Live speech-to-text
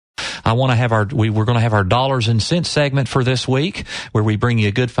we're going to have our dollars and cents segment for this week, where we bring you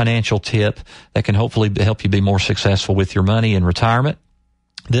a good financial tip that can hopefully help you be more successful with your money in retirement.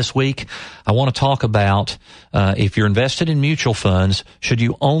 This week, I want to talk about if you're invested in mutual funds, should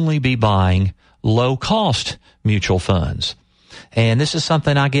you only be buying low-cost mutual funds? And this is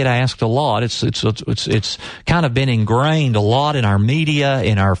something I get asked a lot. It's kind of been ingrained a lot in our media,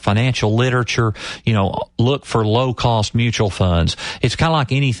 in our financial literature. Look for low-cost mutual funds. It's kind of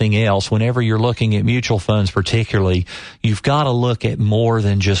like anything else. Whenever you're looking at mutual funds particularly, you've got to look at more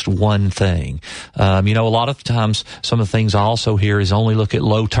than just one thing. A lot of times some of the things I also hear is only look at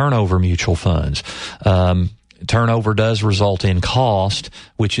low turnover mutual funds. Turnover does result in cost,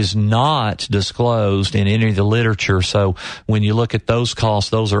 which is not disclosed in any of the literature. So when you look at those costs,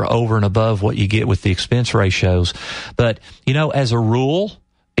 those are over and above what you get with the expense ratios. But, as a rule,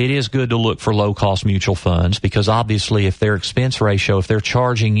 it is good to look for low-cost mutual funds, because obviously if their expense ratio, if they're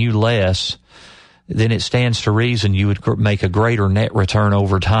charging you less, then it stands to reason you would make a greater net return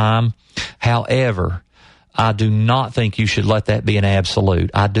over time. However, I do not think you should let that be an absolute.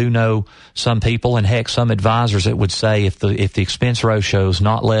 I do know some people, and heck, some advisors that would say if the expense ratio is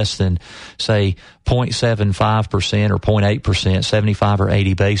not less than, say, 0.75% or 0.8%, 75 or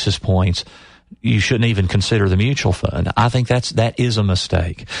 80 basis points, you shouldn't even consider the mutual fund. I think that is a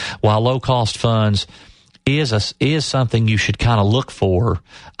mistake. While low-cost funds is something you should kind of look for,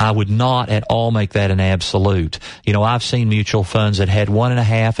 I would not at all make that an absolute. I've seen mutual funds that had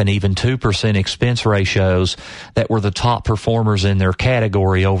 1.5% and even 2% expense ratios that were the top performers in their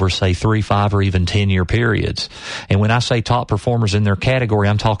category over, say, 3, 5, or even 10-year periods. And when I say top performers in their category,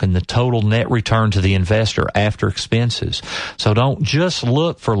 I'm talking the total net return to the investor after expenses. So don't just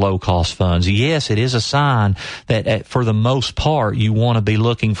look for low-cost funds. Yes, it is a sign that for the most part you want to be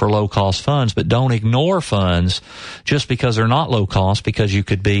looking for low-cost funds, but don't ignore funds just because they're not low cost, because you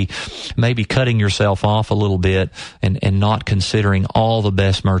could be maybe cutting yourself off a little bit and not considering all the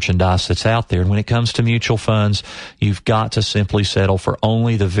best merchandise that's out there. And when it comes to mutual funds, you've got to simply settle for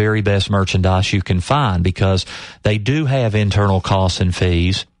only the very best merchandise you can find, because they do have internal costs and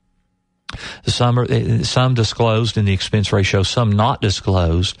fees. Some disclosed in the expense ratio, some not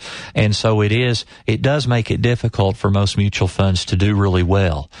disclosed. And so it does make it difficult for most mutual funds to do really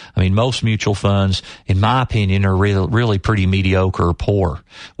well. I mean, most mutual funds, in my opinion, are really pretty mediocre or poor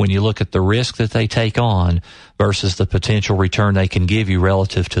when you look at the risk that they take on versus the potential return they can give you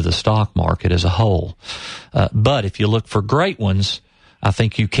relative to the stock market as a whole. But if you look for great ones, I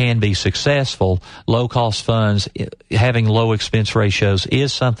think you can be successful. Low-cost funds, having low expense ratios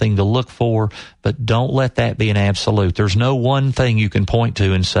is something to look for, but don't let that be an absolute. There's no one thing you can point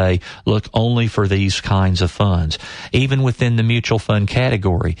to and say, look only for these kinds of funds. Even within the mutual fund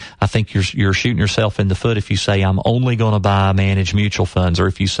category, I think you're shooting yourself in the foot if you say, I'm only going to buy managed mutual funds, or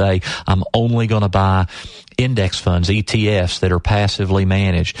if you say, I'm only going to buy index funds, ETFs that are passively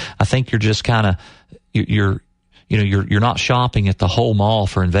managed. I think you're just kind of, you're not shopping at the whole mall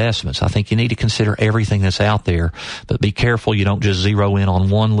for investments. I think you need to consider everything that's out there, but be careful you don't just zero in on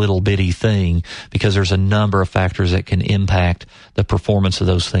one little bitty thing, because there's a number of factors that can impact the performance of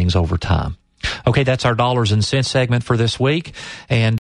those things over time. Okay, that's our dollars and cents segment for this week. And